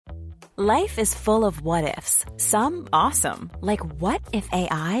Life is full of what-ifs. Some awesome, like what if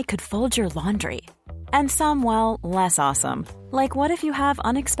AI could fold your laundry? And some, well, less awesome, like what if you have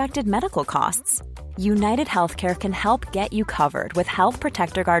unexpected medical costs? United Healthcare can help get you covered with Health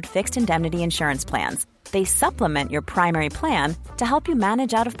Protector Guard fixed indemnity insurance plans. They supplement your primary plan to help you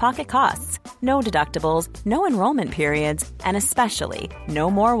manage out-of-pocket costs. No deductibles, no enrollment periods, and especially no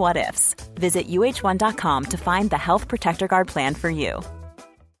more what-ifs. Visit uh1.com to find the Health Protector Guard plan for you.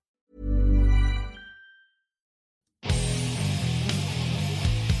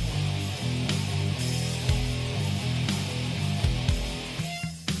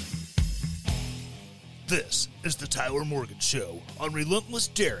 This is the Tyler Morgan Show on Relentless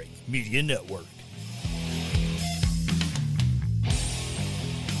Daring Media Network.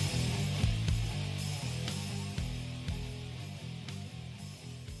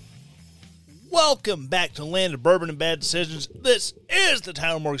 Welcome back to the land of bourbon and bad decisions. This is the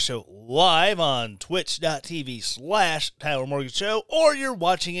Tyler Morgan Show live on twitch.tv/Tyler Morgan Show, or you're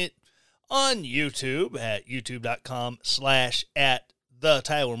watching it on YouTube at youtube.com/@the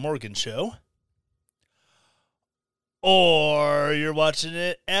Tyler Morgan Show. Or you're watching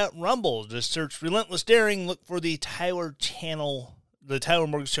it at Rumble. Just search Relentless Daring. Look for the Tyler channel, the Tyler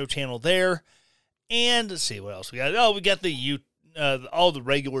Morgan Show channel there. And let's see what else we got. Oh, we got all the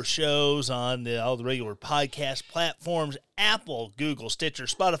regular shows on all the regular podcast platforms: Apple, Google, Stitcher,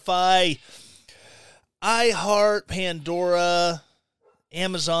 Spotify, iHeart, Pandora,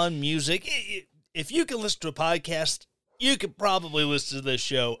 Amazon Music. If you can listen to a podcast, you could probably listen to this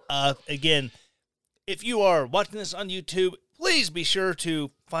show. Again, if you are watching this on YouTube, please be sure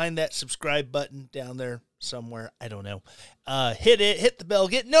to find that subscribe button down there somewhere. I don't know. Hit it, hit the bell,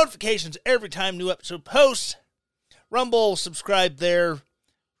 get notifications every time new episode posts. Rumble, subscribe there.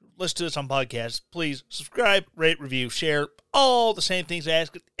 Listen to us on podcasts. Please subscribe, rate, review, share. All the same things I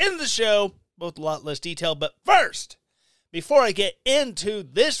ask at the end of the show, both a lot less detail. But first, before I get into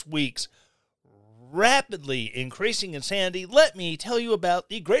this week's rapidly increasing insanity, let me tell you about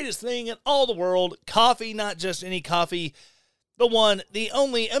the greatest thing in all the world: coffee. Not just any coffee, the one, the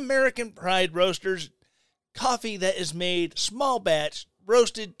only American Pride Roasters coffee that is made small batch,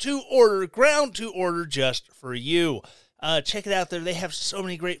 roasted to order, ground to order just for you. Check it out there. They have so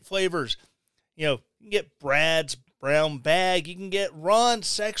many great flavors. You can get Brad's Brown Bag. You can get Ron's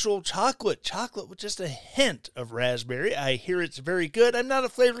Sexual Chocolate with just a hint of raspberry. I hear it's very good. I'm not a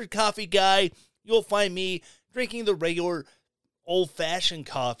flavored coffee guy. You'll find me drinking the regular old-fashioned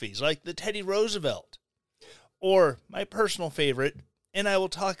coffees like the Teddy Roosevelt, or my personal favorite, and I will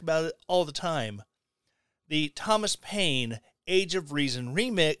talk about it all the time, the Thomas Paine Age of Reason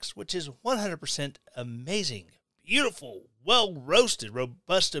remix, which is 100% amazing, beautiful, well-roasted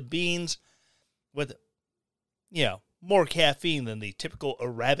Robusta beans with, more caffeine than the typical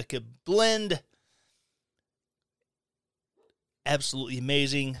Arabica blend. Absolutely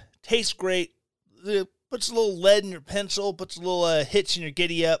amazing. Tastes great. Puts a little lead in your pencil, puts a little hitch in your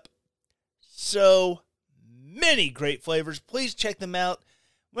giddy up. So many great flavors. Please check them out.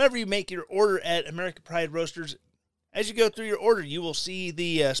 Whenever you make your order at American Pride Roasters, as you go through your order, you will see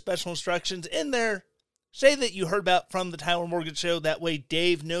the special instructions in there. Say that you heard about from the Tyler Morgan Show. That way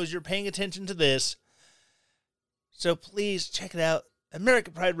Dave knows you're paying attention to this. So please check it out.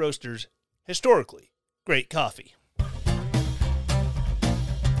 American Pride Roasters, historically great coffee.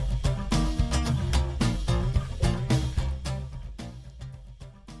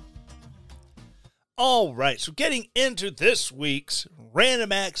 All right, so getting into this week's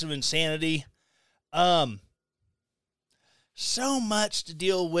Random Acts of Insanity. So much to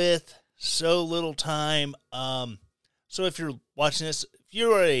deal with, so little time. So if you're watching this, if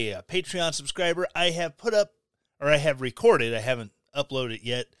you're a Patreon subscriber, I have recorded, I haven't uploaded it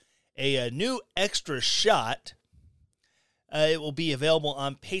yet, a new extra shot. It will be available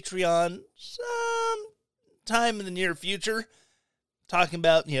on Patreon sometime in the near future, talking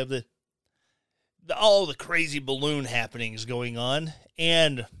about, all the crazy balloon happenings going on,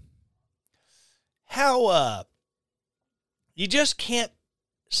 and how you just can't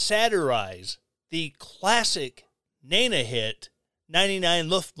satirize the classic Nena hit, 99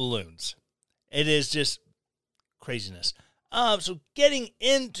 Luftballons. It is just craziness. So getting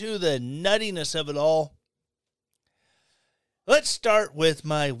into the nuttiness of it all, let's start with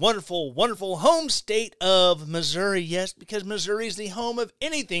my wonderful, wonderful home state of Missouri. Yes, because Missouri is the home of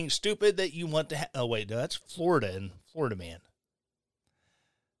anything stupid that you want to have. Oh, wait, no, that's Florida and Florida Man.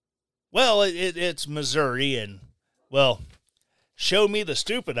 Well, it's Missouri, and, well, show me the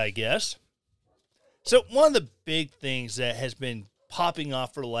stupid, I guess. So one of the big things that has been popping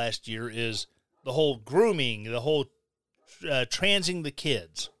off for the last year is the whole grooming, the whole transing the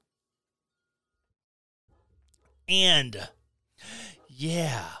kids. And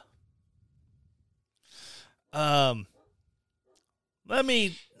yeah. Let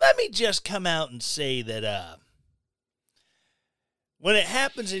me just come out and say that when it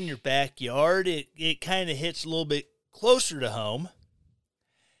happens in your backyard, it kind of hits a little bit closer to home.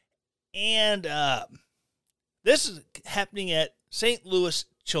 And this is happening at St. Louis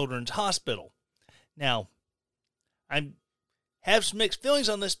Children's Hospital. Now, I have some mixed feelings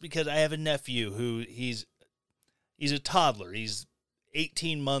on this because I have a nephew who he's a toddler. He's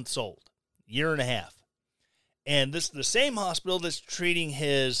 18 months old, year and a half. And this is the same hospital that's treating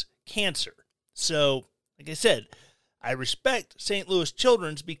his cancer. So, like I said, I respect St. Louis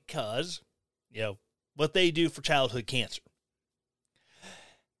Children's because, what they do for childhood cancer.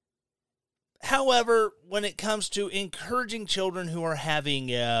 However, when it comes to encouraging children who are having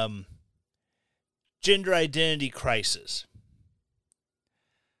gender identity crisis,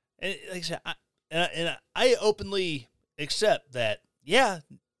 and like I said, I openly accept that,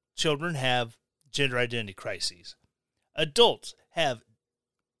 children have gender identity crises. Adults have,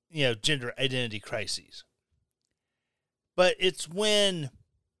 gender identity crises. But it's when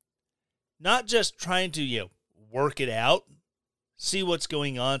not just trying to, work it out, see what's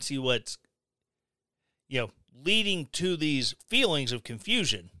going on, see what's, leading to these feelings of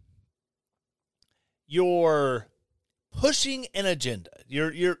confusion. You're pushing an agenda.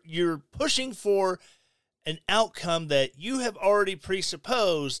 You're pushing for an outcome that you have already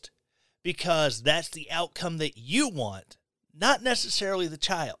presupposed because that's the outcome that you want, not necessarily the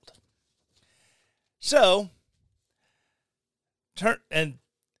child. So, and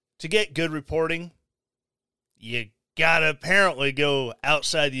to get good reporting, you gotta apparently go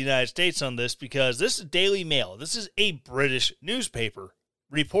outside the United States on this because this is Daily Mail. This is a British newspaper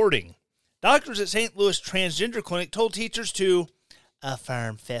reporting. Doctors at St. Louis Transgender Clinic told teachers to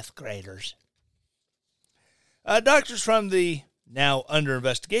affirm fifth graders. Doctors from the now under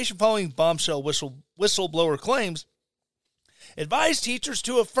investigation following bombshell whistleblower claims advised teachers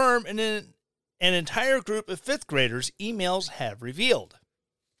to affirm an entire group of fifth graders, emails have revealed.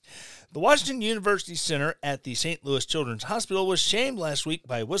 The Washington University Center at the St. Louis Children's Hospital was shamed last week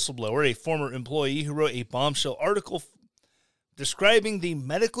by a whistleblower, a former employee who wrote a bombshell article describing the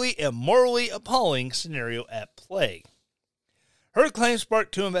medically and morally appalling scenario at play. Her claim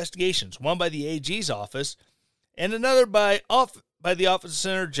sparked two investigations, one by the AG's office and another by the office of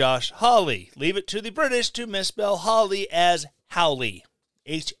Senator Josh Hawley. Leave it to the British to misspell Hawley as Howley.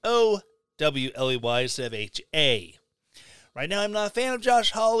 Howley instead of H-A. Right now, I'm not a fan of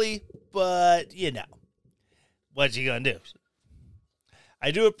Josh Hawley, but, what's he going to do?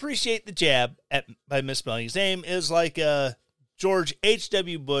 I do appreciate the jab by misspelling his name. It is like George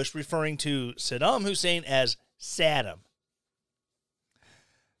H.W. Bush referring to Saddam Hussein as Saddam.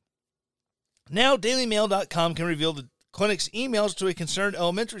 Now, DailyMail.com can reveal the clinic's emails to a concerned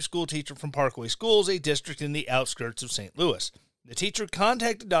elementary school teacher from Parkway Schools, a district in the outskirts of St. Louis. The teacher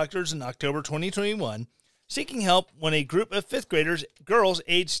contacted doctors in October 2021, seeking help when a group of fifth graders, girls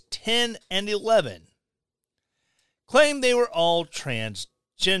aged 10 and 11, claimed they were all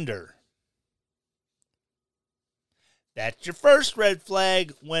transgender. That's your first red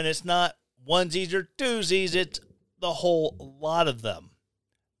flag when it's not onesies or twosies, it's the whole lot of them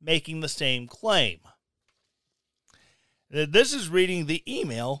making the same claim. This is reading the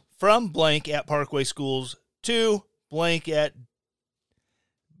email from blank at Parkway Schools to blank at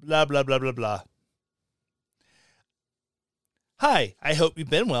blah, blah, blah, blah, blah. Hi, I hope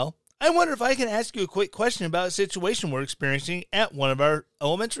you've been well. I wonder if I can ask you a quick question about a situation we're experiencing at one of our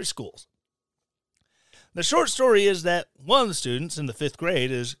elementary schools. The short story is that one of the students in the fifth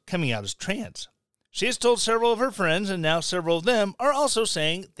grade is coming out as trans. She has told several of her friends, and now several of them are also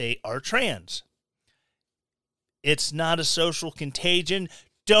saying they are trans. It's not a social contagion.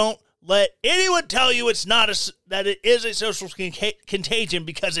 Don't let anyone tell you it's not that it is a social contagion,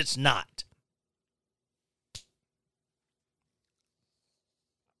 because it's not.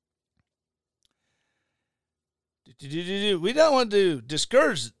 We don't want to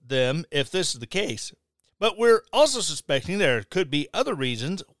discourage them if this is the case, but we're also suspecting there could be other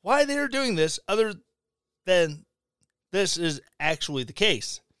reasons why they are doing this other than this is actually the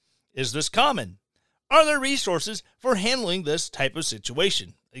case. Is this common? Are there resources for handling this type of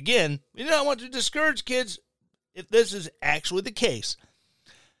situation? Again, we don't want to discourage kids if this is actually the case,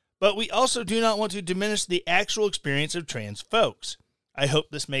 but we also do not want to diminish the actual experience of trans folks. I hope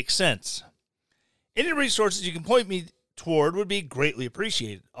this makes sense. Any resources you can point me toward would be greatly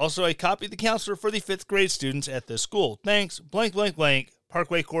appreciated. Also, I copied the counselor for the fifth grade students at this school. Thanks, blank, blank, blank.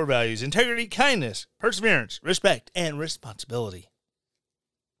 Parkway core values: integrity, kindness, perseverance, respect, and responsibility.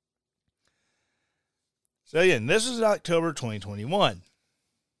 So again, this is October 2021.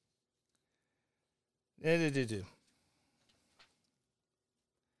 And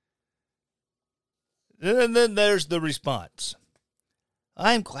then there's the response.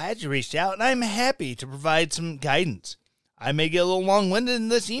 I'm glad you reached out, and I'm happy to provide some guidance. I may get a little long-winded in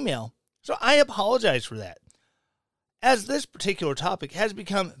this email, so I apologize for that, as this particular topic has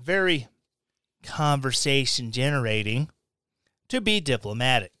become very conversation-generating, to be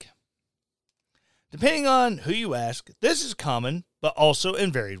diplomatic. Depending on who you ask, this is common, but also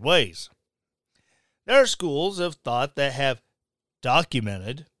in varied ways. There are schools of thought that have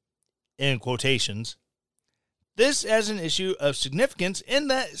documented, in quotations, this as an issue of significance in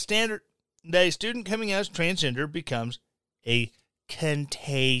that a student coming out as transgender becomes a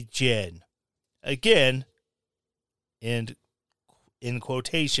contagion. Again, in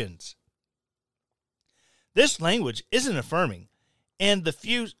quotations. This language isn't affirming, and the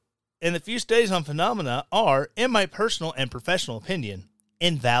few studies on phenomena are, in my personal and professional opinion,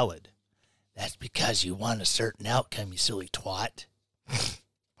 invalid. That's because you want a certain outcome, you silly twat.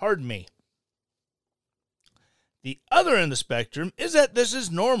 Pardon me. The other end of the spectrum is that this is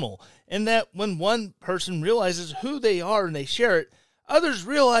normal, and that when one person realizes who they are and they share it, others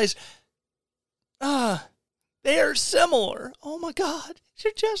realize, they are similar. Oh my God,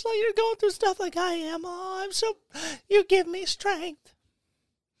 you're just like, you're going through stuff like I am. Oh, you give me strength.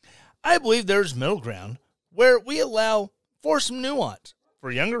 I believe there's middle ground where we allow for some nuance. For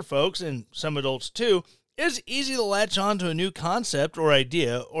younger folks, and some adults too, it is easy to latch on to a new concept or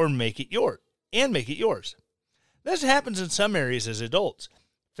idea or make it yours. This happens in some areas as adults.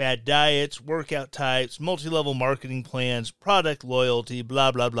 Fad diets, workout types, multi-level marketing plans, product loyalty,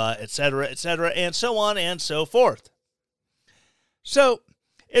 blah, blah, blah, etc., and so on and so forth. So,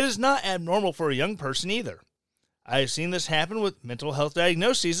 it is not abnormal for a young person either. I have seen this happen with mental health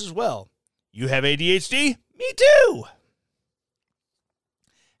diagnoses as well. You have ADHD? Me too!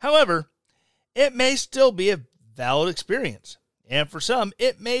 However, it may still be a valid experience, and for some,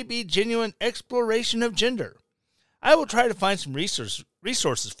 it may be genuine exploration of gender. I will try to find some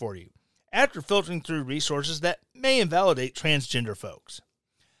resources for you, after filtering through resources that may invalidate transgender folks.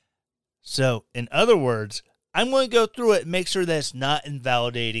 So, in other words, I'm going to go through it and make sure that it's not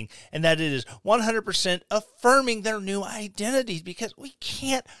invalidating and that it is 100% affirming their new identities, because we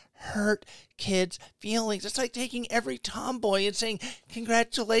can't hurt kids' feelings. It's like taking every tomboy and saying,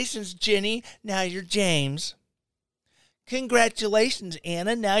 congratulations, Jenny, now you're James. Congratulations,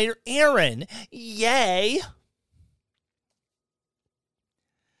 Anna, now you're Aaron. Yay!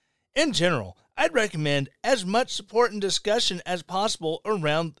 In general, I'd recommend as much support and discussion as possible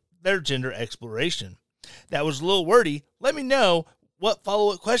around their gender exploration. That was a little wordy. Let me know what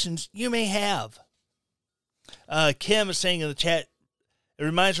follow-up questions you may have. Kim is saying in the chat, it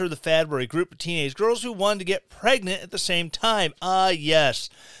reminds her of the fad where a group of teenage girls who wanted to get pregnant at the same time. Yes.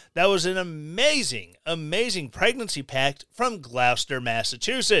 That was an amazing, amazing pregnancy pact from Gloucester,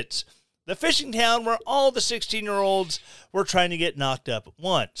 Massachusetts. The fishing town where all the 16-year-olds were trying to get knocked up at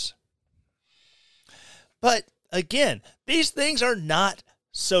once. But, again, these things are not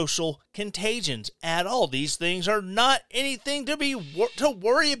social contagions at all. These things are not anything to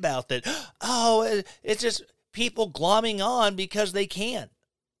worry about. That, it's just people glomming on because they can.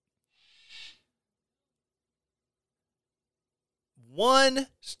 One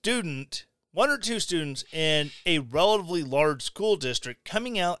or two students in a relatively large school district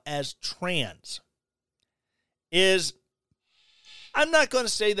coming out as trans is, I'm not going to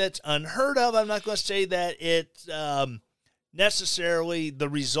say that's unheard of. I'm not going to say that it's necessarily the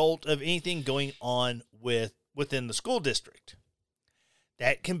result of anything going on within the school district.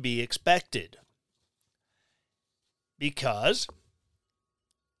 That can be expected, because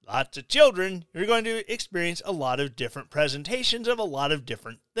lots of children, you're going to experience a lot of different presentations of a lot of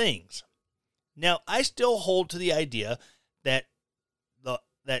different things. Now, I still hold to the idea that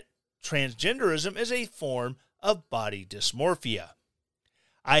that transgenderism is a form of body dysmorphia.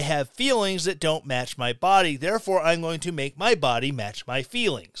 I have feelings that don't match my body, therefore I'm going to make my body match my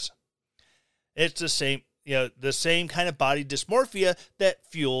feelings. It's the same kind of body dysmorphia that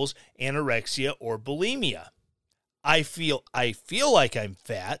fuels anorexia or bulimia. I feel like I'm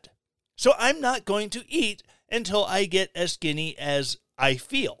fat, so I'm not going to eat until I get as skinny as I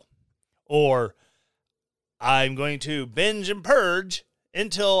feel. Or I'm going to binge and purge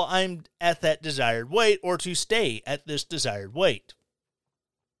until I'm at that desired weight, or to stay at this desired weight.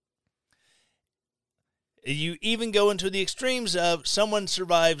 You even go into the extremes of someone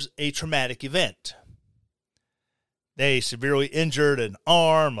survives a traumatic event. They severely injured an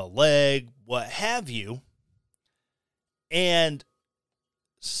arm, a leg, what have you, and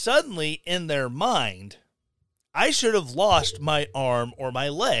suddenly in their mind, I should have lost my arm or my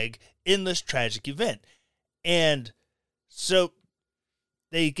leg in this tragic event. And so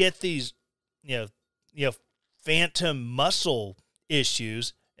they get these, phantom muscle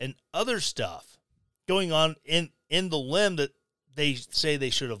issues and other stuff going on in the limb that they say they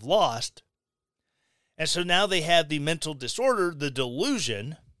should have lost. And so now they have the mental disorder, the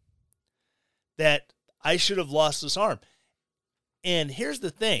delusion that I should have lost this arm. And here's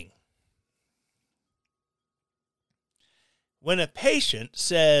the thing. When a patient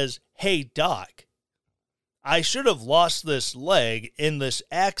says, hey, doc, I should have lost this leg in this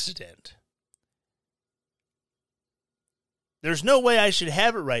accident. There's no way I should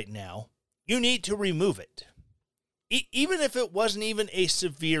have it right now. You need to remove it. Even if it wasn't even a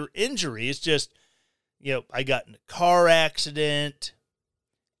severe injury, it's just, I got in a car accident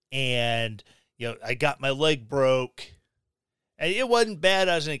and, I got my leg broke. And it wasn't bad.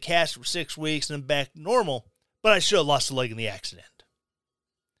 I was in a cast for 6 weeks and I'm back to normal, but I should have lost a leg in the accident.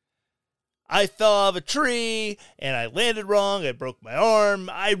 I fell off a tree and I landed wrong. I broke my arm.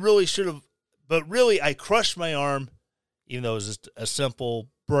 I really should have, but really I crushed my arm, even though it was just a simple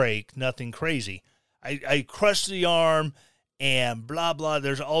break, nothing crazy. I crushed the arm and blah, blah.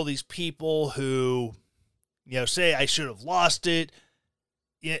 There's all these people who, say I should have lost it.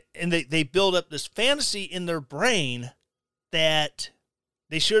 Yeah, and they build up this fantasy in their brain that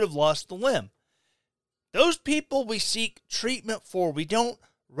they should have lost the limb. Those people we seek treatment for. We don't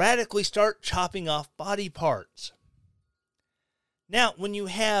radically start chopping off body parts. Now, when you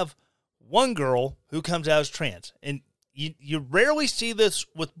have one girl who comes out as trans, and you rarely see this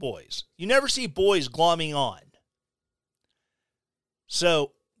with boys. You never see boys glomming on.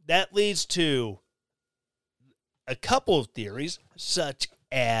 So that leads to a couple of theories, such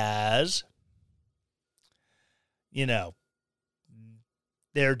as, they're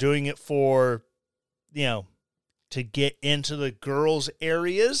doing it for, to get into the girls'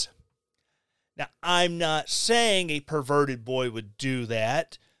 areas. Now, I'm not saying a perverted boy would do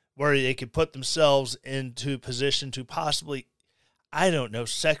that, where they could put themselves into position to possibly,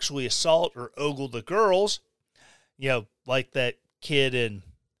 sexually assault or ogle the girls, like that kid in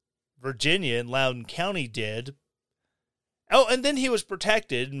Virginia in Loudoun County did. Oh, and then he was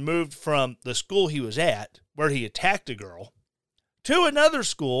protected and moved from the school he was at, where he attacked a girl, to another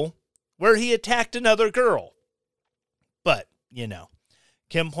school where he attacked another girl. But,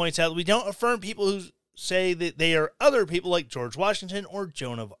 Kim points out that we don't affirm people who say that they are other people like George Washington or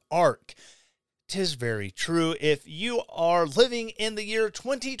Joan of Arc. 'Tis very true. If you are living in the year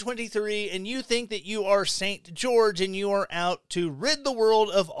 2023 and you think that you are Saint George and you are out to rid the world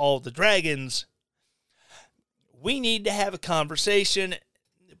of all the dragons, we need to have a conversation,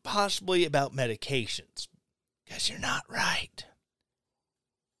 possibly about medications, because you're not right.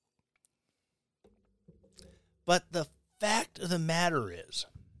 But the fact of the matter is,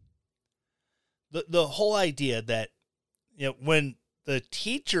 the whole idea that, when the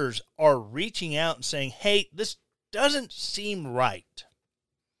teachers are reaching out and saying, hey, this doesn't seem right.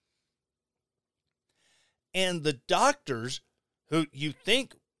 And the doctors who you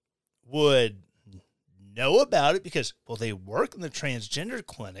think would know about it because, well, they work in the transgender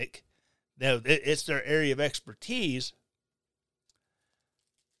clinic, it's their area of expertise.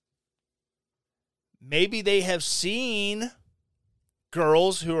 Maybe they have seen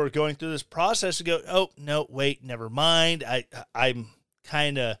girls who are going through this process and go, oh, no, wait, never mind. I'm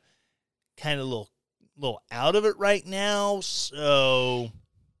kind of a little out of it right now. So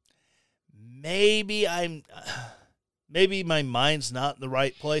maybe my mind's not in the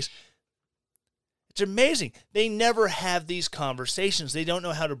right place. It's amazing. They never have these conversations. They don't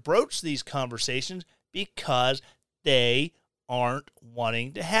know how to broach these conversations because they aren't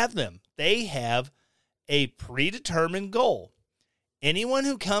wanting to have them. They have a predetermined goal. Anyone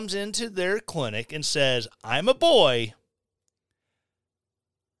who comes into their clinic and says, I'm a boy,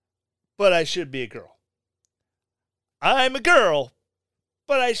 but I should be a girl. I'm a girl,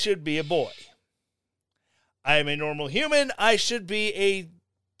 but I should be a boy. I'm a normal human. I should be a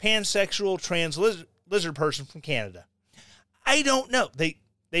pansexual trans lizard person from Canada. I don't know.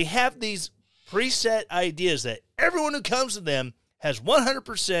 They have these preset ideas that everyone who comes to them has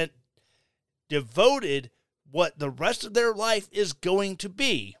 100% devoted what the rest of their life is going to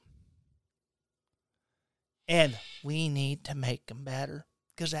be. And we need to make them better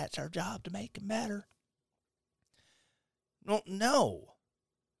because that's our job, to make them better. No.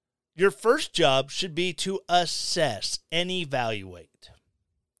 Your first job should be to assess and evaluate.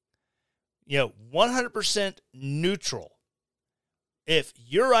 100% neutral. If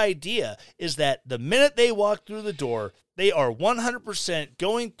your idea is that the minute they walk through the door, they are 100%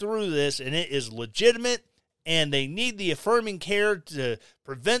 going through this and it is legitimate and they need the affirming care to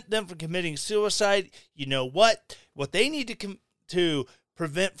prevent them from committing suicide, you know what? What they need to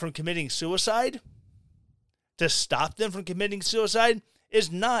prevent from committing suicide, to stop them from committing suicide,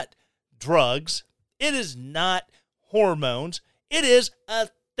 is not drugs. It is not hormones. It is a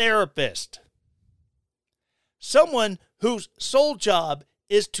therapist. Someone whose sole job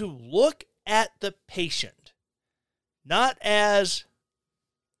is to look at the patient, not as,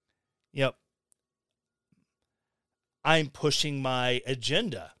 I'm pushing my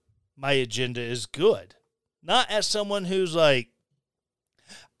agenda. My agenda is good. Not as someone who's like,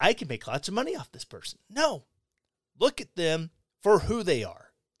 I can make lots of money off this person. No. Look at them for who they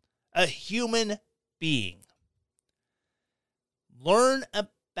are. A human being. Learn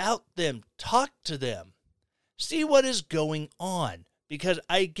about them. Talk to them. See what is going on. Because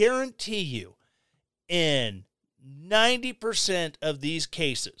I guarantee you, in 90% of these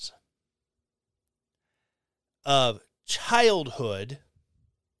cases of childhood,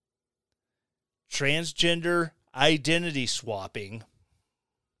 transgender identity swapping,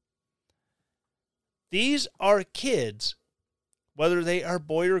 these are kids, whether they are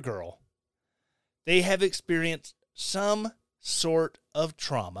boy or girl, they have experienced some sort of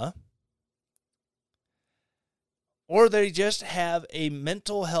trauma, or they just have a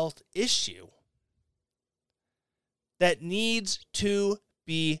mental health issue that needs to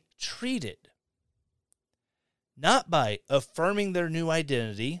be treated. Not by affirming their new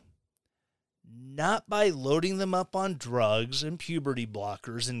identity, not by loading them up on drugs and puberty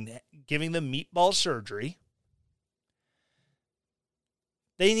blockers and giving them meatball surgery.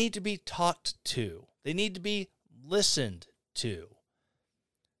 They need to be talked to. They need to be listened to.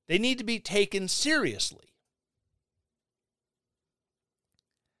 They need to be taken seriously.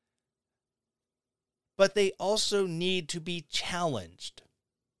 But they also need to be challenged.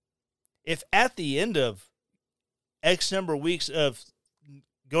 If at the end of X number of weeks of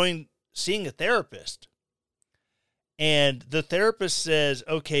seeing a therapist, and the therapist says,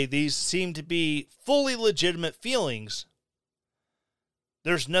 okay, these seem to be fully legitimate feelings,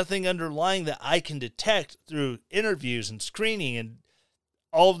 there's nothing underlying that I can detect through interviews and screening and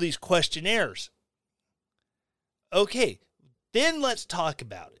all of these questionnaires. Okay, then let's talk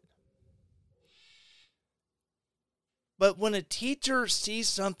about it. But when a teacher sees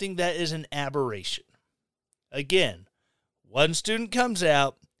something that is an aberration, again, one student comes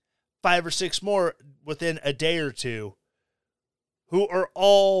out, 5 or 6 more within a day or two, who are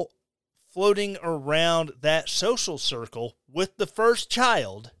all floating around that social circle with the first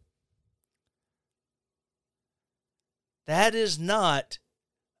child, that is not,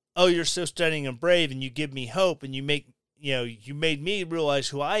 oh, you're so stunning and brave and you give me hope and you made me realize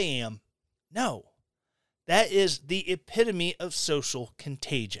who I am. No. That is the epitome of social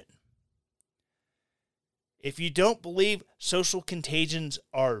contagion. If you don't believe social contagions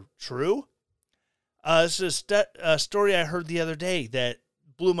are true, this is a story I heard the other day that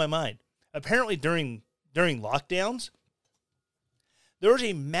blew my mind. Apparently during lockdowns, there was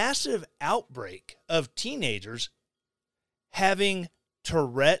a massive outbreak of teenagers having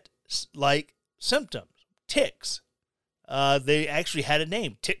Tourette-like symptoms, tics. They actually had a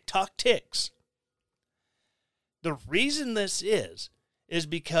name, TikTok tics. The reason this is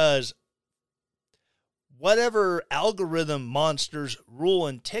because whatever algorithm monsters rule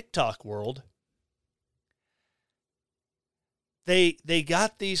in TikTok world, they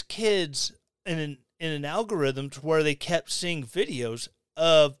got these kids in an algorithm to where they kept seeing videos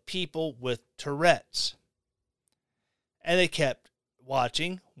of people with Tourette's. And they kept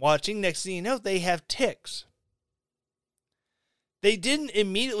watching. Next thing you know, they have tics. They didn't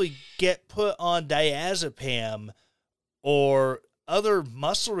immediately get put on diazepam or other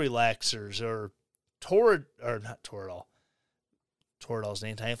muscle relaxers or not Toradol. Toradol's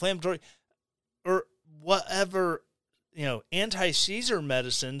anti-inflammatory, or whatever, anti-seizure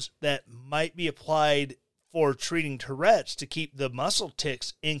medicines that might be applied for treating Tourette's to keep the muscle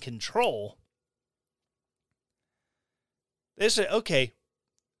tics in control. They say, okay,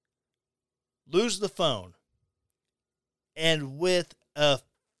 lose the phone. And within a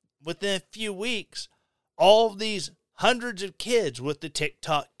few weeks, all of these hundreds of kids with the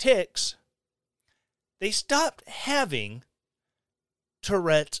TikTok tics, they stopped having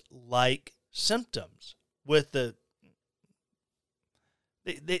Tourette's-like symptoms.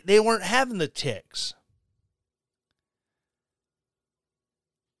 They weren't having the tics.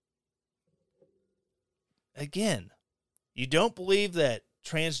 Again, you don't believe that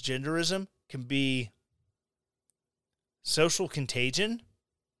transgenderism can be social contagion?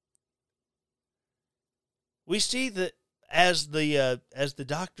 We see that as the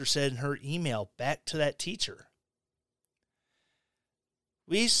doctor said in her email back to that teacher,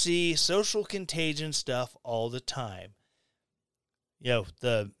 we see social contagion stuff all the time.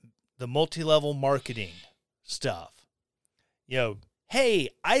 The multi-level marketing stuff. Hey,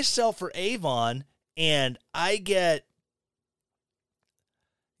 I sell for Avon and I get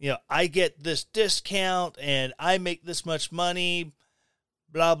this discount and I make this much money,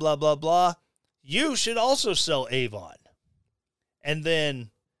 blah, blah, blah, blah. You should also sell Avon. And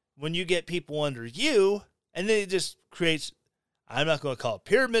then when you get people under you, and then it just creates, I'm not going to call it a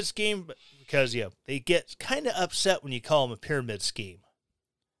pyramid scheme, because, they get kind of upset when you call them a pyramid scheme.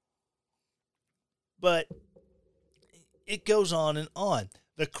 But it goes on and on.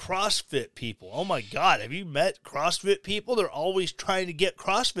 The CrossFit people. Oh my God, have you met CrossFit people? They're always trying to get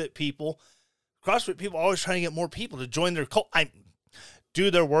CrossFit people. CrossFit people are always trying to get more people to join their cult.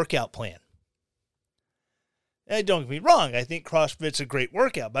 Do their workout plan. And don't get me wrong, I think CrossFit's a great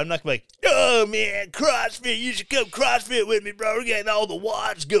workout, but I'm not going to be like, oh man, CrossFit, you should come CrossFit with me, bro. We got all the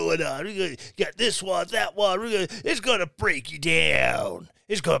watts going on. We got this one, that one. It's going to break you down.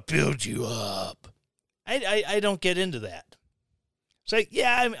 It's going to build you up. I don't get into that. It's like,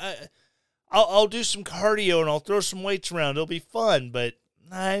 I'll do some cardio and I'll throw some weights around. It'll be fun, but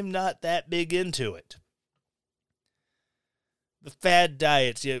I'm not that big into it. The fad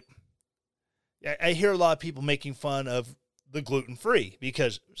diets, I hear a lot of people making fun of the gluten-free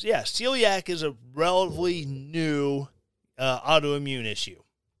because, celiac is a relatively new autoimmune issue.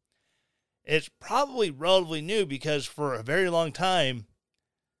 It's probably relatively new because for a very long time,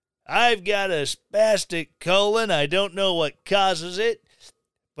 I've got a spastic colon. I don't know what causes it,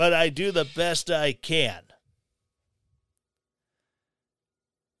 but I do the best I can.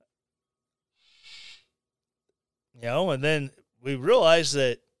 And then we realized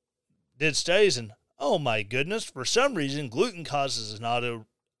that did studies and, oh my goodness, for some reason, gluten causes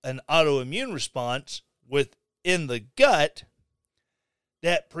an autoimmune response within the gut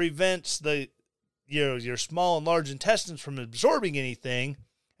that prevents your small and large intestines from absorbing anything,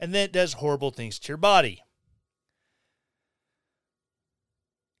 and then it does horrible things to your body.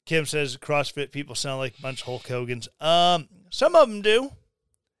 Kim says CrossFit people sound like a bunch of Hulk Hogans. Some of them do.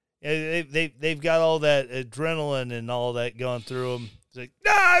 They've got all that adrenaline and all that going through them. It's like,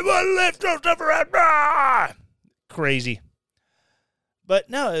 I want to lift those stuff around. Crazy. But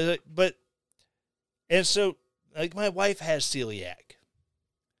no, and so, my wife has celiac.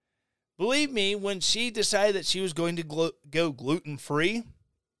 Believe me, when she decided that she was going to go gluten-free,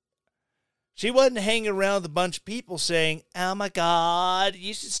 she wasn't hanging around with a bunch of people saying, oh my God,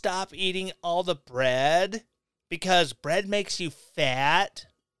 you should stop eating all the bread because bread makes you fat.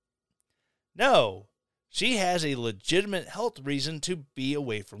 No, she has a legitimate health reason to be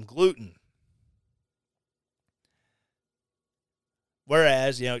away from gluten.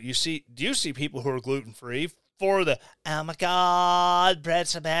 Whereas, do you see people who are gluten-free for the, oh my God,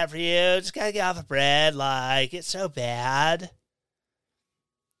 bread's so bad for you, just gotta get off of bread, it's so bad.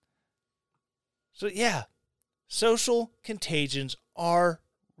 So social contagions are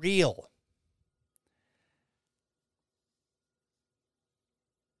real.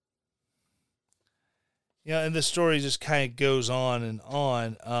 And the story just kind of goes on and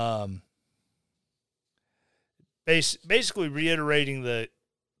on. Basically reiterating the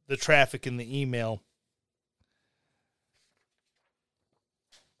traffic in the email.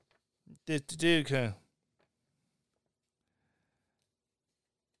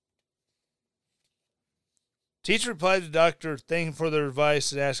 Teacher replied to the doctor, thanking for their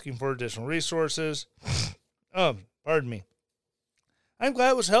advice and asking for additional resources. Pardon me. I'm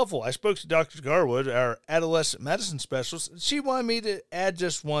glad it was helpful. I spoke to Dr. Garwood, our adolescent medicine specialist, and she wanted me to add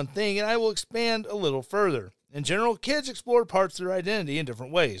just one thing, and I will expand a little further. In general, kids explore parts of their identity in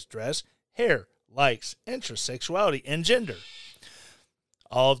different ways: dress, hair, likes, interests, sexuality, and gender.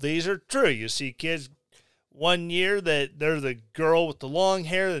 All of these are true. You see kids one year that they're the girl with the long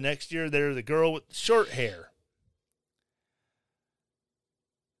hair, the next year they're the girl with the short hair.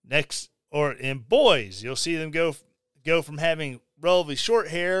 In boys, you'll see them go from having relatively short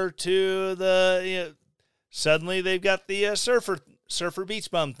hair to the suddenly they've got the surfer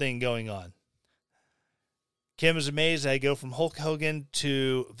beach bum thing going on. Kim is amazed I go from Hulk Hogan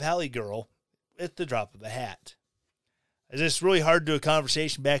to Valley Girl at the drop of a hat. It's just really hard to do a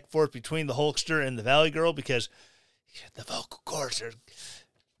conversation back and forth between the Hulkster and the Valley Girl because the vocal cords are a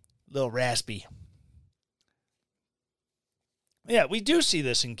little raspy. Yeah, we do see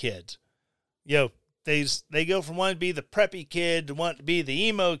this in kids. They go from wanting to be the preppy kid to wanting to be the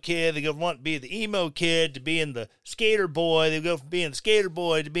emo kid. They go from wanting to be the emo kid to being the skater boy. They go from being the skater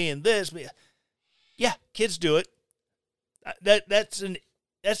boy to being this. Yeah, kids do it. That's an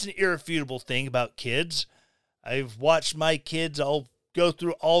irrefutable thing about kids. I've watched my kids all go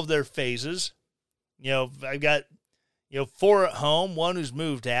through all of their phases. I've got 4 at home, one who's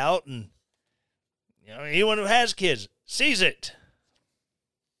moved out, and anyone who has kids sees it.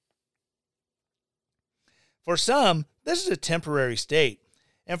 For some, this is a temporary state,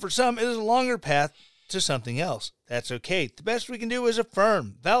 and for some, it is a longer path to something else. That's okay. The best we can do is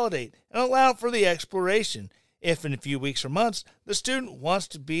affirm, validate, and allow for the exploration. If in a few weeks or months, the student wants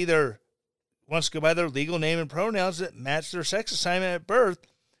to go by their legal name and pronouns that match their sex assignment at birth,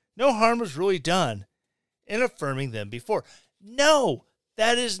 no harm was really done in affirming them before. No,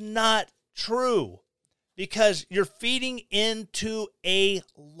 that is not true, because you're feeding into a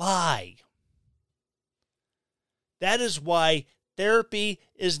lie. That is why therapy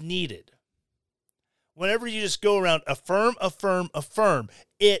is needed. Whenever you just go around affirm,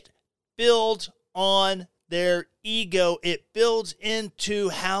 it builds on their ego. It builds into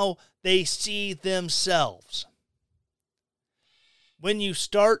how they see themselves. When you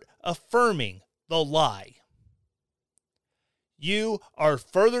start affirming the lie, you are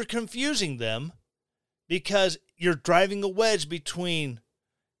further confusing them, because you're driving a wedge between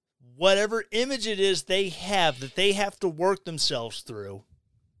whatever image it is they have that they have to work themselves through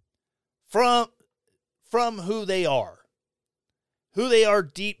from who they are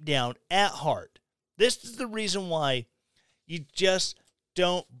deep down at heart. This is the reason why you just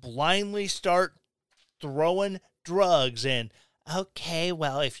don't blindly start throwing drugs and, okay,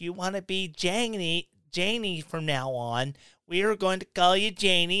 well, if you want to be Janie from now on, we are going to call you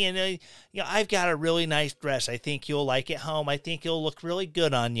Janie, and I've got a really nice dress. I think you'll like it home. I think it'll look really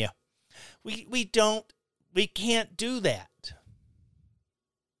good on you. We can't do that.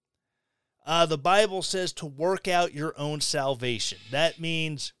 The Bible says to work out your own salvation. That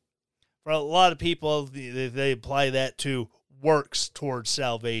means, for a lot of people, they apply that to works towards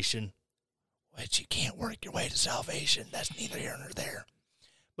salvation, which you can't work your way to salvation. That's neither here nor there.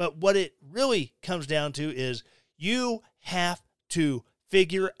 But what it really comes down to is you have to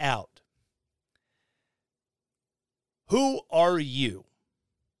figure out, who are you?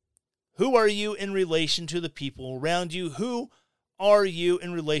 Who are you in relation to the people around you? Who are you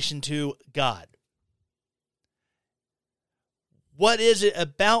in relation to God? What is it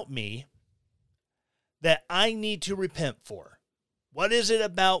about me that I need to repent for? What is it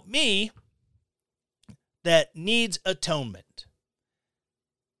about me that needs atonement?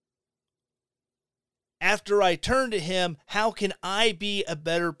 After I turn to Him, how can I be a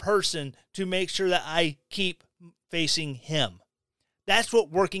better person to make sure that I keep facing Him? That's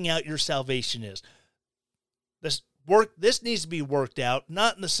what working out your salvation is. This needs to be worked out,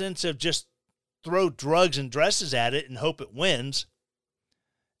 not in the sense of just throw drugs and dresses at it and hope it wins,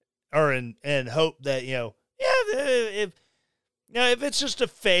 or and hope that if it's just a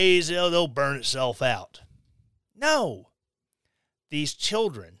phase, they'll burn itself out. No, these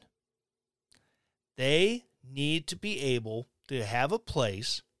children, they need to be able to have a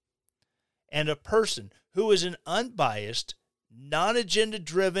place and a person who is an unbiased, non-agenda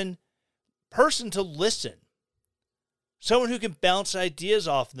driven person to listen. Someone who can bounce ideas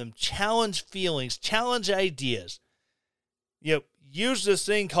off of them, challenge feelings, challenge ideas. Use this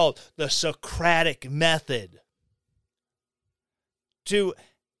thing called the Socratic method to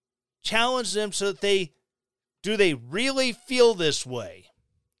challenge them so that do they really feel this way?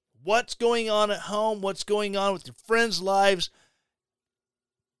 What's going on at home? What's going on with your friends' lives?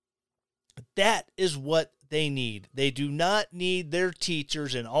 That is what they need. They do not need their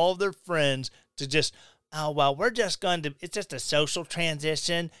teachers and all of their friends to just, it's just a social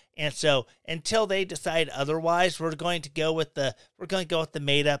transition. And so until they decide otherwise, we're going to go with the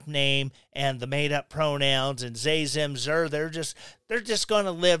made up name and the made up pronouns and zay, zim, zer. They're just going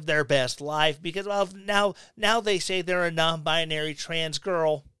to live their best life because, now they say they're a non-binary trans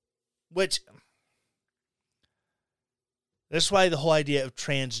girl, which that's why the whole idea of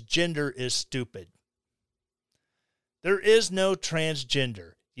transgender is stupid. There is no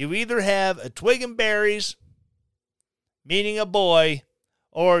transgender. You either have a twig and berries, meaning a boy,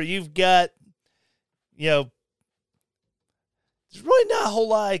 or you've got, there's really not a whole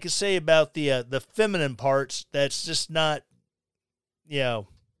lot I can say about the feminine parts that's just not,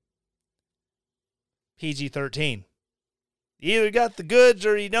 PG-13. You either got the goods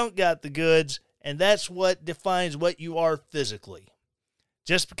or you don't got the goods, and that's what defines what you are physically.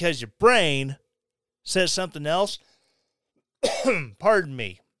 Just because your brain says something else, pardon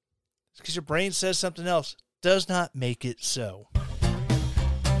me, because your brain says something else does not make it so.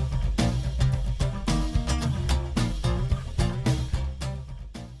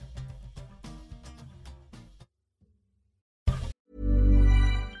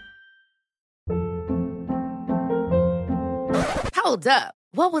 Hold up.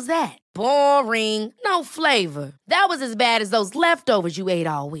 What was that? Boring. No flavor. That was as bad as those leftovers you ate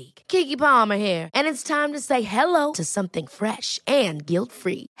all week. Keke Palmer here, and it's time to say hello to something fresh and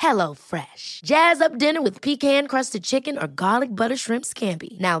guilt-free. Hello Fresh. Jazz up dinner with pecan-crusted chicken or garlic butter shrimp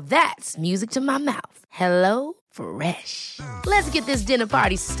scampi. Now that's music to my mouth. Hello Fresh. Let's get this dinner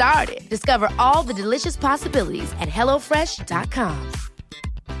party started. Discover all the delicious possibilities at hellofresh.com.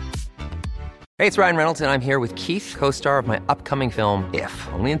 Hey, it's Ryan Reynolds, and I'm here with Keith, co-star of my upcoming film, If,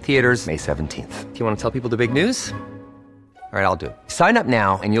 only in theaters May 17th. Do you want to tell people the big news? All right, I'll do it. Sign up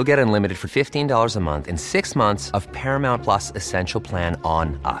now and you'll get unlimited for $15 a month and 6 months of Paramount Plus Essential Plan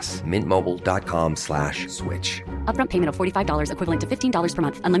on us. MintMobile.com/switch. Upfront payment of $45 equivalent to $15 per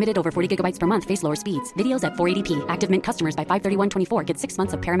month. Unlimited over 40 gigabytes per month. Face lower speeds. Videos at 480p. Active Mint customers by 531.24 get 6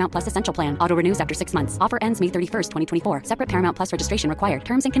 months of Paramount Plus Essential Plan. Auto renews after 6 months. Offer ends May 31st, 2024. Separate Paramount Plus registration required.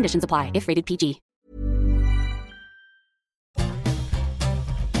 Terms and conditions apply if rated PG.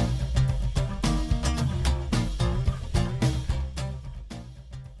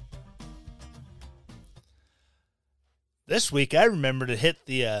 This week, I remember to hit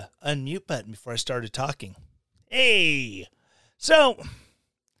the unmute button before I started talking. Hey! So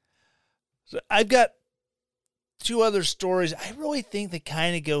I've got two other stories. I really think they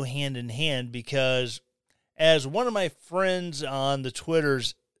kind of go hand in hand because as one of my friends on the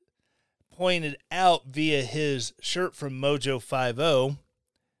Twitters pointed out via his shirt from Mojo 50,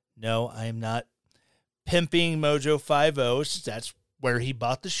 no, I am not pimping Mojo 50. That's where he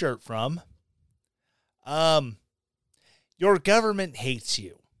bought the shirt from. Your government hates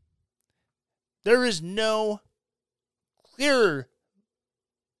you. There is no clearer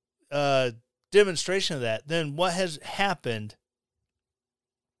demonstration of that than what has happened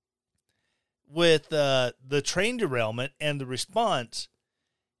with the train derailment and the response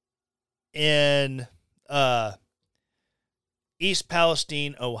in East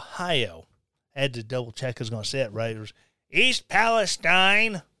Palestine, Ohio. I had to double check I was going to say it right. It was East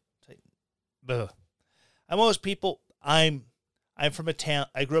Palestine. Most people... I'm from a town.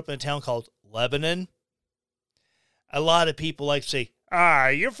 I grew up in a town called Lebanon. A lot of people like to say,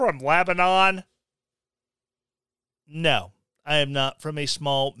 you're from Lebanon. No, I am not from a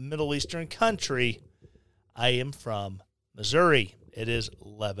small Middle Eastern country. I am from Missouri. It is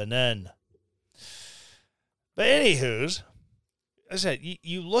Lebanon. But anywho's, I said,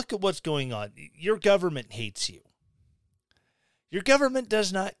 you look at what's going on. Your government hates you. Your government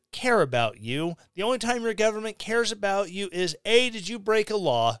does not care about you. The only time your government cares about you is A, did you break a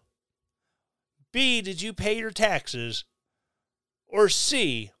law? B, did you pay your taxes? Or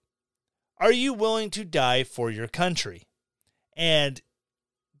C, are you willing to die for your country? And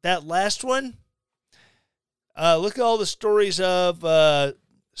that last one, look at all the stories of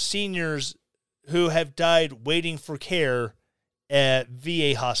seniors who have died waiting for care at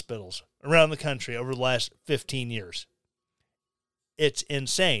VA hospitals around the country over the last 15 years. It's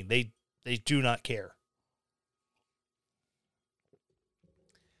insane. They do not care.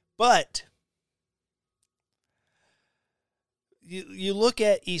 But you look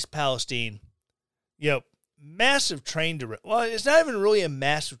at East Palestine, massive train derailment. Well, it's not even really a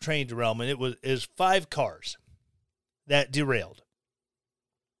massive train derailment. It was 5 cars that derailed.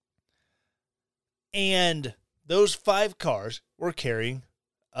 And those 5 cars were carrying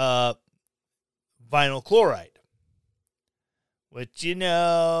vinyl chloride, which,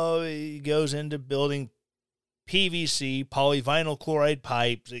 it goes into building PVC, polyvinyl chloride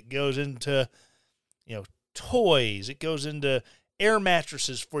pipes. It goes into, toys. It goes into air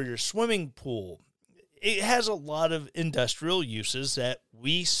mattresses for your swimming pool. It has a lot of industrial uses that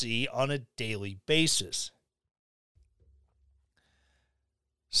we see on a daily basis.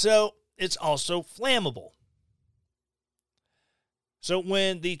 So it's also flammable. So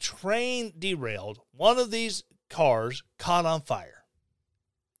when the train derailed, one of these cars caught on fire.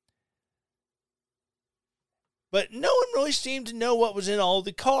 But no one really seemed to know what was in all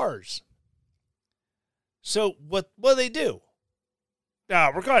the cars. So what do they do?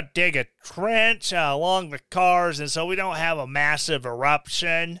 We're going to dig a trench along the cars, and so we don't have a massive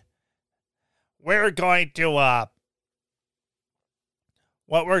eruption. We're going to,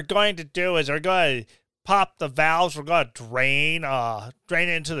 what we're going to do is we're going to pop the valves. We're going to drain it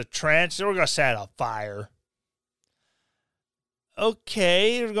into the trench, and we're going to set it on fire.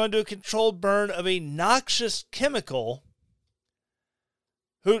 Okay, we're going to do a controlled burn of a noxious chemical.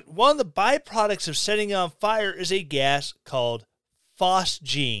 One of the byproducts of setting it on fire is a gas called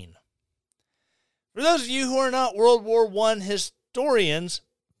phosgene. For those of you who are not World War I historians,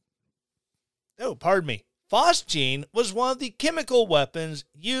 phosgene was one of the chemical weapons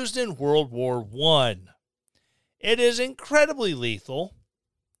used in World War I. It is incredibly lethal.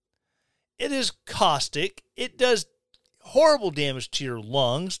 It is caustic. It does horrible damage to your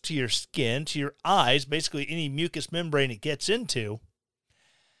lungs, to your skin, to your eyes, basically any mucous membrane it gets into.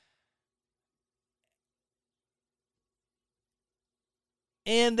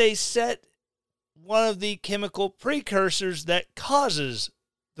 And they set one of the chemical precursors that causes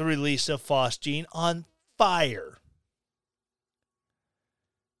the release of phosgene on fire.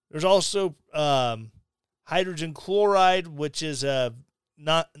 There's also hydrogen chloride, which is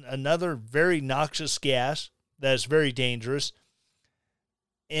another very noxious gas that is very dangerous.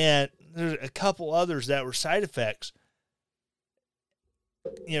 And there's a couple others that were side effects.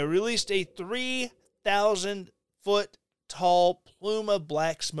 Released a 3,000-foot tall plume of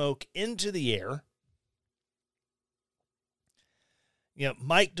black smoke into the air.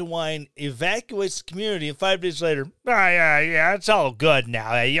 Mike DeWine evacuates the community, and 5 days later, yeah, it's all good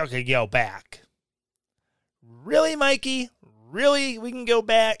now. You can go back. Really, Mikey? Really? We can go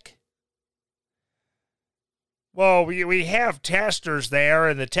back? Well, we have testers there,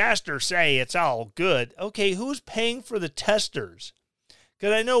 and the testers say it's all good. Okay, who's paying for the testers?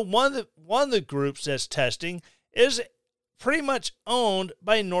 Because I know one of the groups that's testing is pretty much owned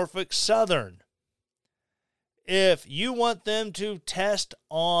by Norfolk Southern. If you want them to test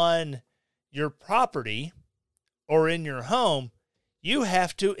on your property or in your home, you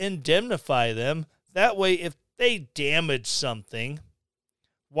have to indemnify them. That way, if they damage something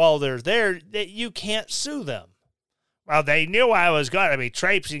while they're there, that you can't sue them. Well, they knew I was going to be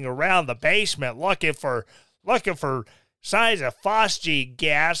traipsing around the basement looking for signs of phosgene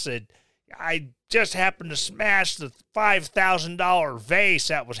gas, and I just happened to smash the $5,000 vase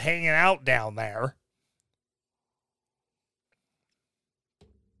that was hanging out down there.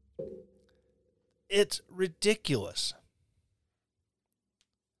 It's ridiculous.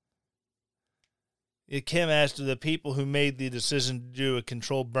 Kim asked, the people who made the decision to do a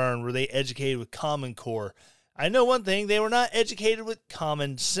controlled burn, were they educated with Common Core? I know one thing, they were not educated with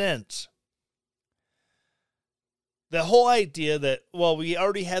common sense. The whole idea that, well, we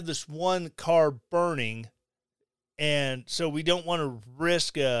already had this one car burning, and so we don't want to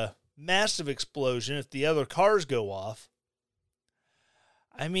risk a massive explosion if the other cars go off.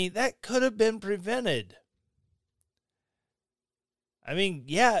 I mean, that could have been prevented. I mean,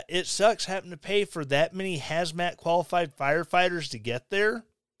 yeah, it sucks having to pay for that many hazmat qualified firefighters to get there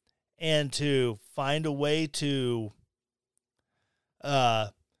and to find a way to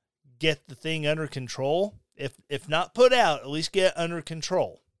get the thing under control. If not put out, at least get under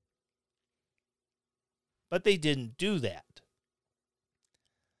control. But they didn't do that.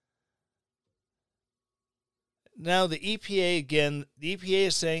 Now, the EPA, again, the EPA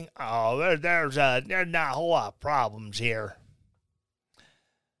is saying, there's not a whole lot of problems here.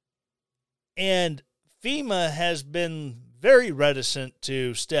 And FEMA has been very reticent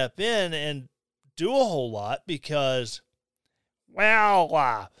to step in and do a whole lot because, well,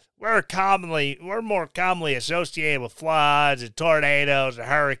 we're more commonly associated with floods and tornadoes and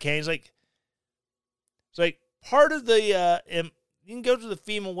hurricanes. It's like part of the, you can go to the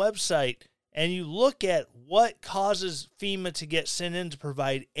FEMA website and you look at what causes FEMA to get sent in to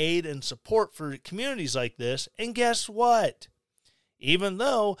provide aid and support for communities like this. And guess what? Even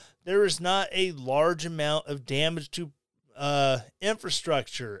though there is not a large amount of damage to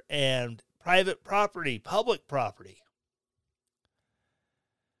infrastructure and private property, public property,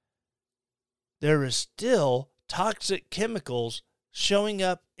 there is still toxic chemicals showing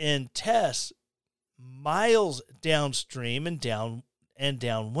up in tests miles downstream and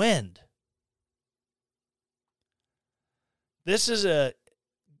downwind.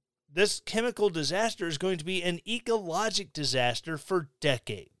 This chemical disaster is going to be an ecologic disaster for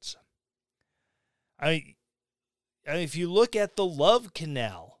decades. I mean, if you look at the Love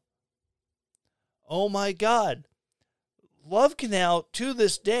Canal, oh my God, Love Canal to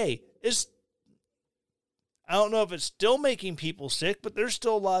this day is, I don't know if it's still making people sick, but there's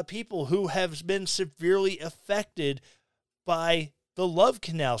still a lot of people who have been severely affected by the Love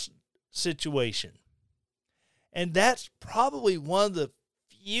Canal situation. And that's probably one of the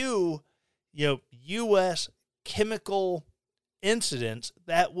few, U.S. chemical incidents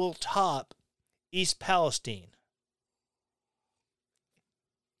that will top East Palestine.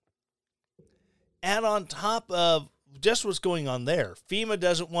 And on top of just what's going on there, FEMA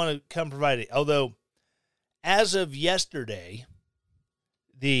doesn't want to come provide it. Although, as of yesterday,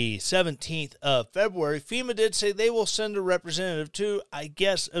 the 17th of February, FEMA did say they will send a representative to, I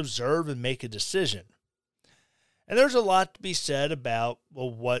guess, observe and make a decision. And there's a lot to be said about,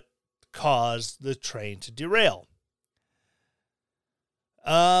 what caused the train to derail.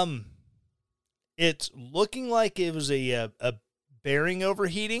 It's looking like it was a bearing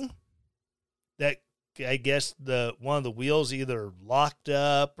overheating that I guess one of the wheels either locked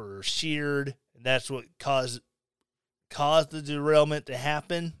up or sheared, and that's what caused the derailment to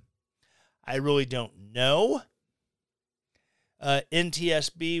happen. I really don't know.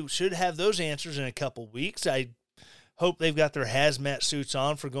 NTSB should have those answers in a couple weeks. I hope they've got their hazmat suits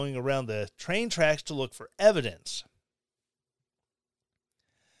on for going around the train tracks to look for evidence.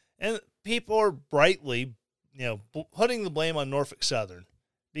 And people are brightly, putting the blame on Norfolk Southern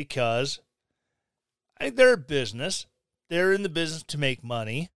because they're a business. They're in the business to make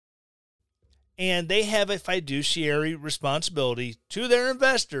money. And they have a fiduciary responsibility to their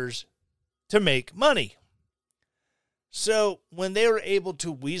investors to make money. So when they were able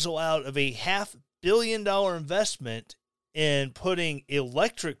to weasel out of a $500 million investment in putting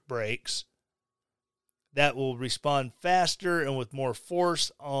electric brakes that will respond faster and with more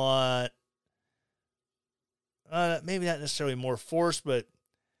force on, maybe not necessarily more force, but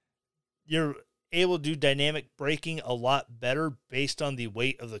you're able to do dynamic braking a lot better based on the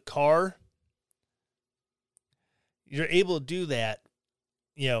weight of the car. You're able to do that,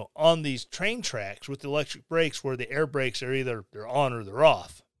 on these train tracks with electric brakes where the air brakes are either they're on or they're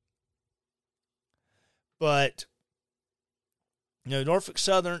off. But, Norfolk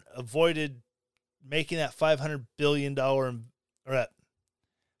Southern avoided making that $500 million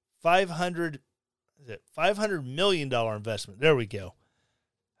investment. There we go.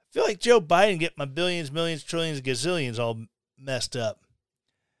 I feel like Joe Biden get my billions, millions, trillions, gazillions all messed up.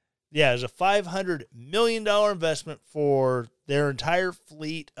 Yeah, it was a $500 million investment for their entire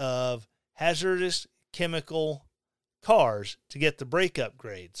fleet of hazardous chemical cars to get the brake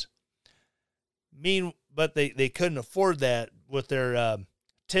upgrades. But they couldn't afford that with their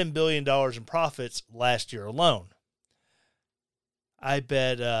 $10 billion in profits last year alone. I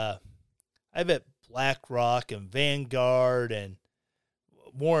bet BlackRock and Vanguard and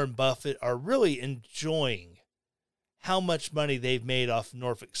Warren Buffett are really enjoying how much money they've made off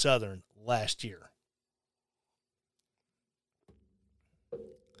Norfolk Southern last year.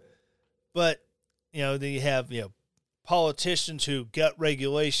 But, they have, politicians who gut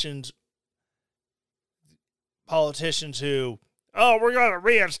regulations, politicians who, we're going to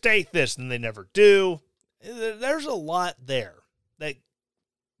reinstate this, and they never do. There's a lot there that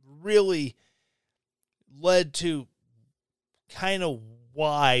really led to kind of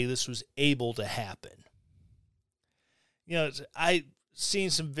why this was able to happen. I seen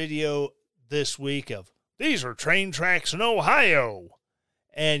some video this week of, these are train tracks in Ohio.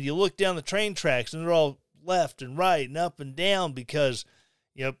 And you look down the train tracks and they're all left and right and up and down because,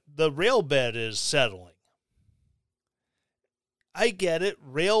 the rail bed is settling. I get it.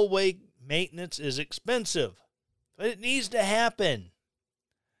 Railway maintenance is expensive, but it needs to happen.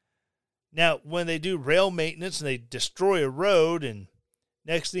 Now, when they do rail maintenance and they destroy a road and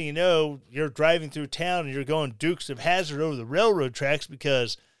next thing you know, you're driving through town and you're going Dukes of Hazzard over the railroad tracks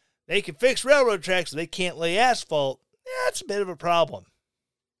because they can fix railroad tracks, but they can't lay asphalt. That's a bit of a problem.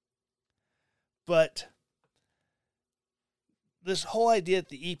 But this whole idea that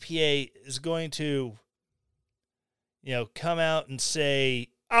the EPA is going to, come out and say,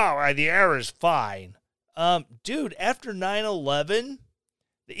 the air is fine. Dude, after 9/11,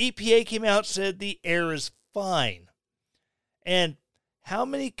 the EPA came out and said the air is fine. And how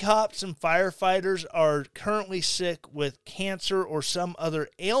many cops and firefighters are currently sick with cancer or some other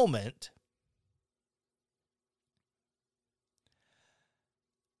ailment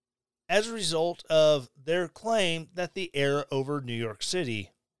as a result of their claim that the air over New York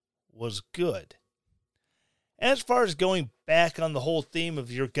City was good? As far as going back on the whole theme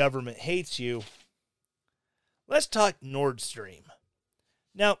of your government hates you, let's talk Nord Stream.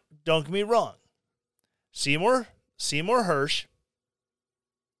 Now, don't get me wrong. Seymour Hersh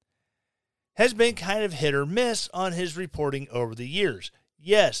has been kind of hit or miss on his reporting over the years.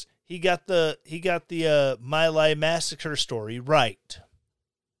 Yes, he got the My Lai massacre story right.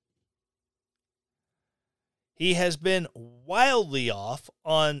 He has been wildly off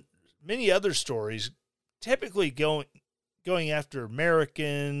on many other stories, typically going after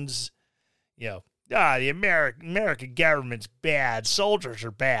Americans. The American government's bad, soldiers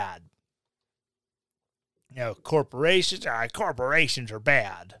are bad. Corporations are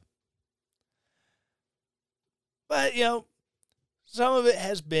bad. But, some of it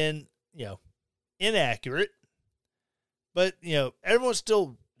has been, inaccurate. But, everyone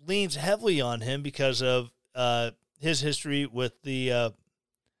still leans heavily on him because of his history with the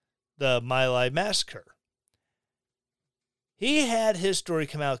My Lai massacre. He had his story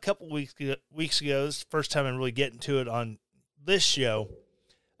come out a couple weeks ago. This is the first time I'm really getting to it on this show,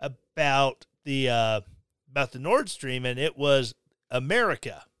 about the Nord Stream, and it was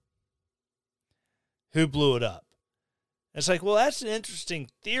America who blew it up. It's like, well, that's an interesting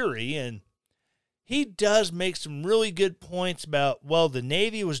theory, and he does make some really good points about, well, the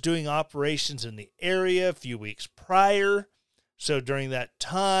Navy was doing operations in the area a few weeks prior, so during that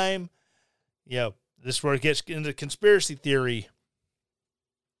time, this is where it gets into conspiracy theory.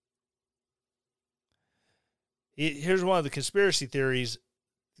 Here's one of the conspiracy theories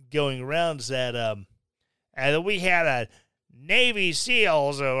going around is that we had a Navy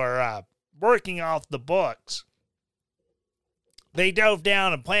SEALs who were working off the books. They dove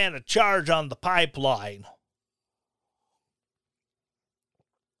down and planned a charge on the pipeline.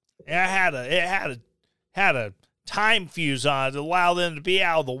 It had a time fuse on it to allow them to be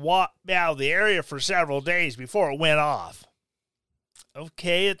out of the area for several days before it went off.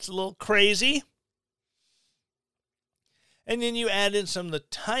 Okay, it's a little crazy. And then you add in some of the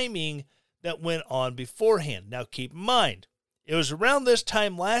timing that went on beforehand. Now keep in mind, it was around this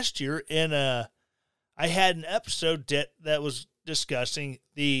time last year I had an episode that was discussing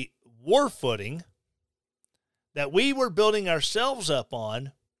the war footing that we were building ourselves up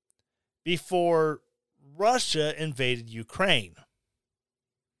on before Russia invaded Ukraine.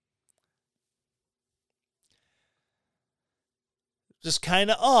 Just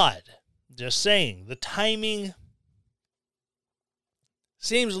kind of odd. Just saying. The timing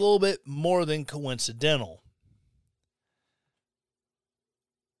seems a little bit more than coincidental.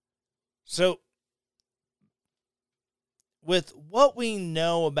 So, with what we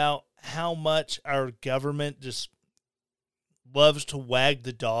know about how much our government just loves to wag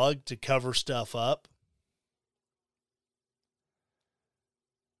the dog to cover stuff up,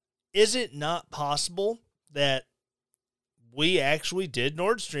 is it not possible that we actually did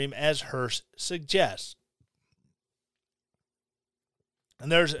Nord Stream as Hearst suggests?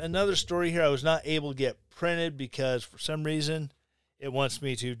 And there's another story here I was not able to get printed because for some reason it wants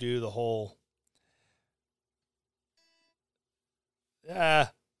me to do the whole if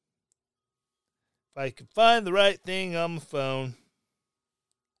I can find the right thing on my phone.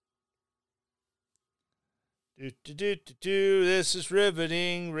 This is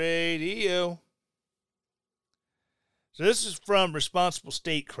riveting radio. So this is from Responsible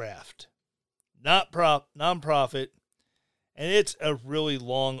Statecraft, nonprofit, and it's a really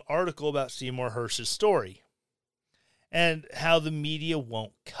long article about Seymour Hersh's story and how the media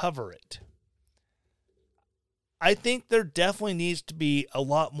won't cover it. I think there definitely needs to be a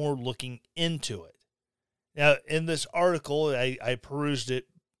lot more looking into it. Now, in this article, I perused it,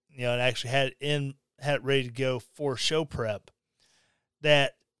 and actually had it ready to go for show prep,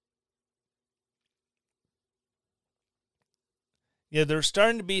 that there's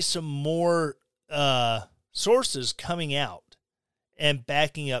starting to be some more sources coming out and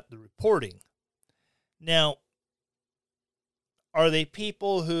backing up the reporting. Now, are they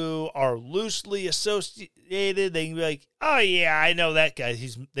people who are loosely associated? They can be like, oh yeah, I know that guy.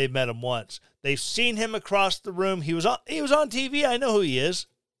 They've met him once. They've seen him across the room. He was on TV. I know who he is.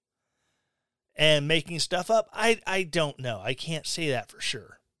 And making stuff up? I don't know. I can't say that for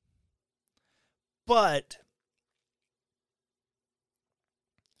sure. But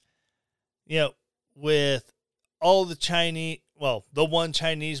with all the Chinese, the one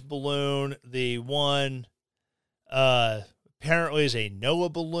Chinese balloon, the one apparently is a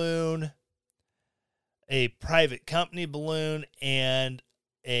NOAA balloon, a private company balloon, and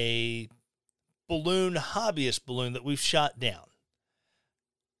a hobbyist balloon that we've shot down.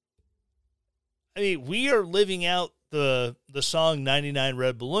 I mean, we are living out the song 99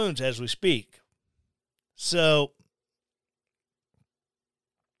 Red Balloons as we speak. So,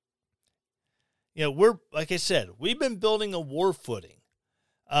 we're, like I said, we've been building a war footing.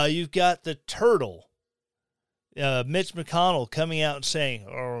 You've got the turtle, Mitch McConnell, coming out and saying,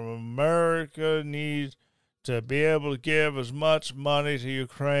 America needs to be able to give as much money to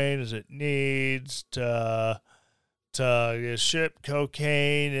Ukraine as it needs to ship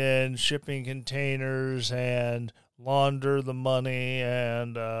cocaine in shipping containers and launder the money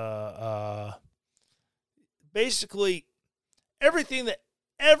and basically everything that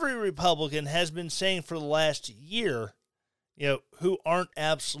every Republican has been saying for the last year, who aren't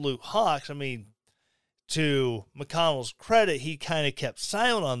absolute hawks. I mean, to McConnell's credit, he kind of kept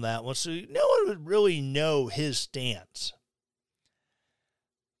silent on that one, so no one would really know his stance.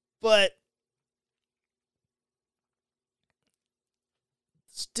 But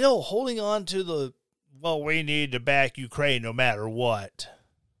still holding on to we need to back Ukraine no matter what.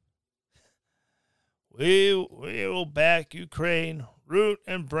 We will back Ukraine, root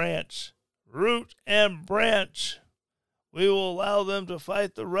and branch. Root and branch. We will allow them to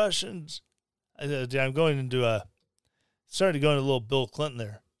fight the Russians I'm going into starting to go into a little Bill Clinton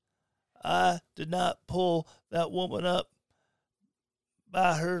there. I did not pull that woman up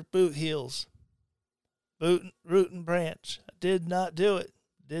by her boot heels, root and branch. I did not do it.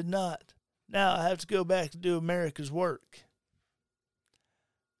 Did not. Now I have to go back to do America's work.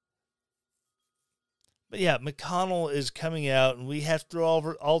 But yeah, McConnell is coming out, and we have to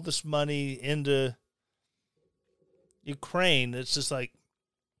throw all this money into Ukraine. It's just like,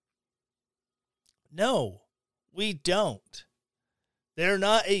 no, we don't. They're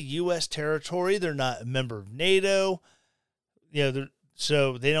not a U.S. territory. They're not a member of NATO.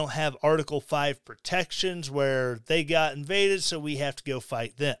 So they don't have Article 5 protections where they got invaded, so we have to go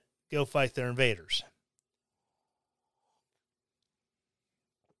fight them. Go fight their invaders.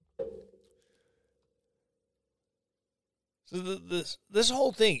 So this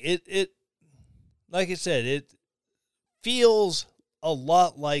whole thing, it like I said, it feels a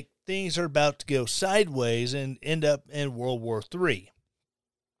lot like things are about to go sideways and end up in World War III.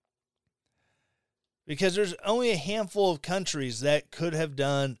 Because there's only a handful of countries that could have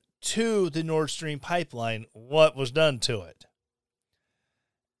done to the Nord Stream pipeline what was done to it.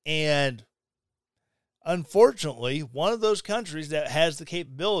 And unfortunately, one of those countries that has the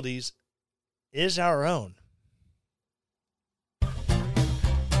capabilities is our own.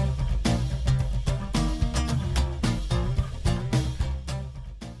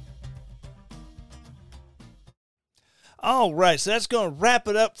 All right, so that's going to wrap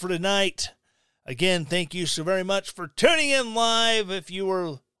it up for tonight. Again, thank you so very much for tuning in live. If you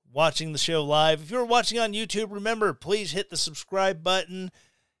were watching the show live, if you were watching on YouTube, remember, please hit the subscribe button,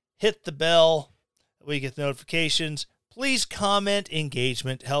 hit the bell, we get notifications. Please comment.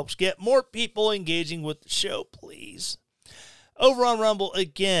 Engagement helps get more people engaging with the show, please. Over on Rumble,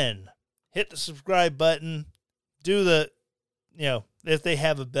 again, hit the subscribe button, do the, if they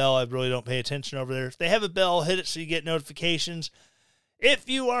have a bell, I really don't pay attention over there. If they have a bell, hit it so you get notifications. If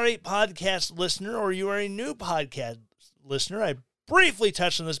you are a podcast listener or you are a new podcast listener, I briefly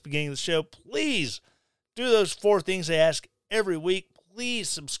touched on this beginning of the show. Please do those 4 things I ask every week. Please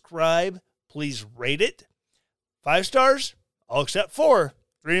subscribe. Please rate it. 5 stars, all except 4.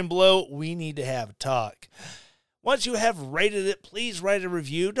 3 and below, we need to have a talk. Once you have rated it, please write a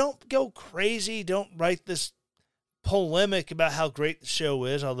review. Don't go crazy. Don't write this polemic about how great the show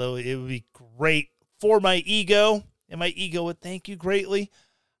is, although it would be great for my ego. And my ego would thank you greatly.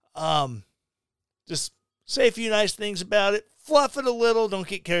 Just say a few nice things about it. Fluff it a little. Don't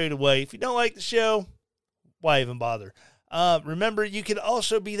get carried away. If you don't like the show, why even bother? Remember, you could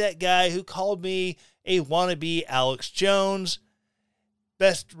also be that guy who called me a wannabe Alex Jones.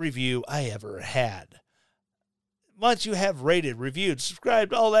 Best review I ever had. Once you have rated, reviewed,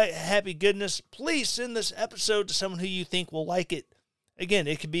 subscribed, all that happy goodness, please send this episode to someone who you think will like it. Again,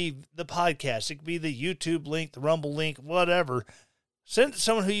 it could be the podcast. It could be the YouTube link, the Rumble link, whatever. Send it to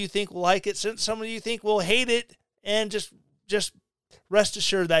someone who you think will like it. Send it to someone you think will hate it. And just rest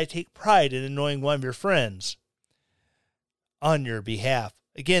assured that I take pride in annoying one of your friends on your behalf.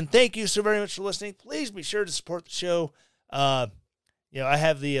 Again, thank you so very much for listening. Please be sure to support the show. I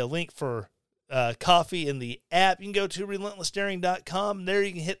have the link for coffee in the app. You can go to relentlessdaring.com. There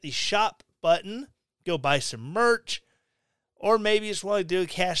you can hit the shop button. Go buy some merch. Or maybe you just want to do a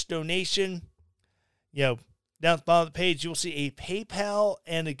cash donation. Down at the bottom of the page, you'll see a PayPal.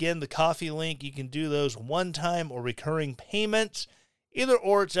 And again, the coffee link. You can do those one-time or recurring payments. Either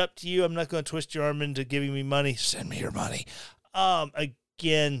or, it's up to you. I'm not going to twist your arm into giving me money. Send me your money.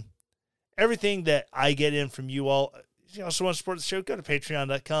 Again, everything that I get in from you all. If you also want to support the show, go to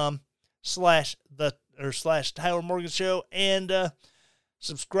patreon.com/Tyler Morgan Show and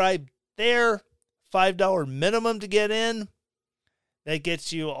subscribe there. $5 minimum to get in. That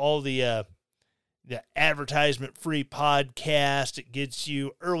gets you all the advertisement-free podcast. It gets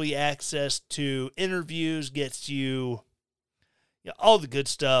you early access to interviews, gets you all the good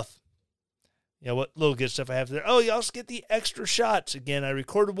stuff. What little good stuff I have there. Oh, you also get the extra shots. Again, I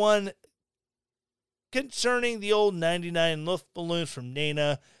recorded one concerning the old 99 Luft balloons from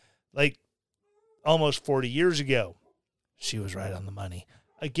Nana, like almost 40 years ago. She was right on the money.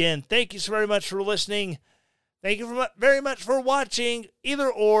 Again, thank you so very much for listening. Thank you very much for watching. Either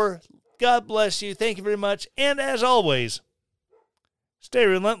or, God bless you. Thank you very much. And as always, stay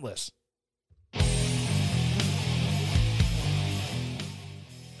relentless.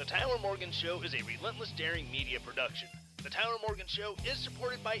 The Tyler Morgan Show is a Relentless Daring media production. The Tyler Morgan Show is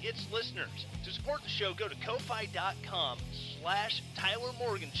supported by its listeners. To support the show, go to ko-fi.com/Tyler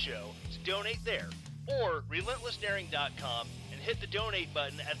Morgan Show to donate there, or relentlessdaring.com and hit the donate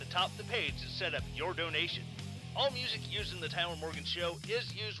button at the top of the page to set up your donation. All music used in the Tyler Morgan Show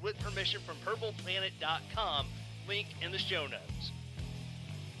is used with permission from PurplePlanet.com, link in the show notes.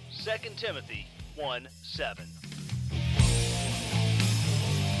 2 Timothy 1:7.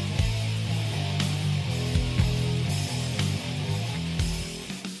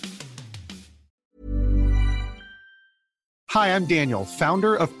 Hi, I'm Daniel,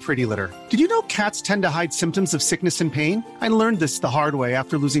 founder of Pretty Litter. Did you know cats tend to hide symptoms of sickness and pain? I learned this the hard way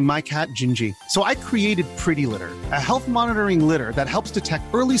after losing my cat, Gingy. So I created Pretty Litter, a health monitoring litter that helps detect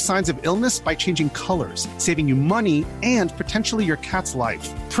early signs of illness by changing colors, saving you money and potentially your cat's life.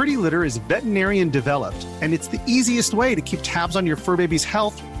 Pretty Litter is veterinarian developed, and it's the easiest way to keep tabs on your fur baby's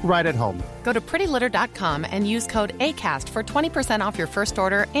health right at home. Go to prettylitter.com and use code ACAST for 20% off your first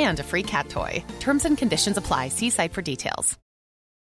order and a free cat toy. Terms and conditions apply. See site for details.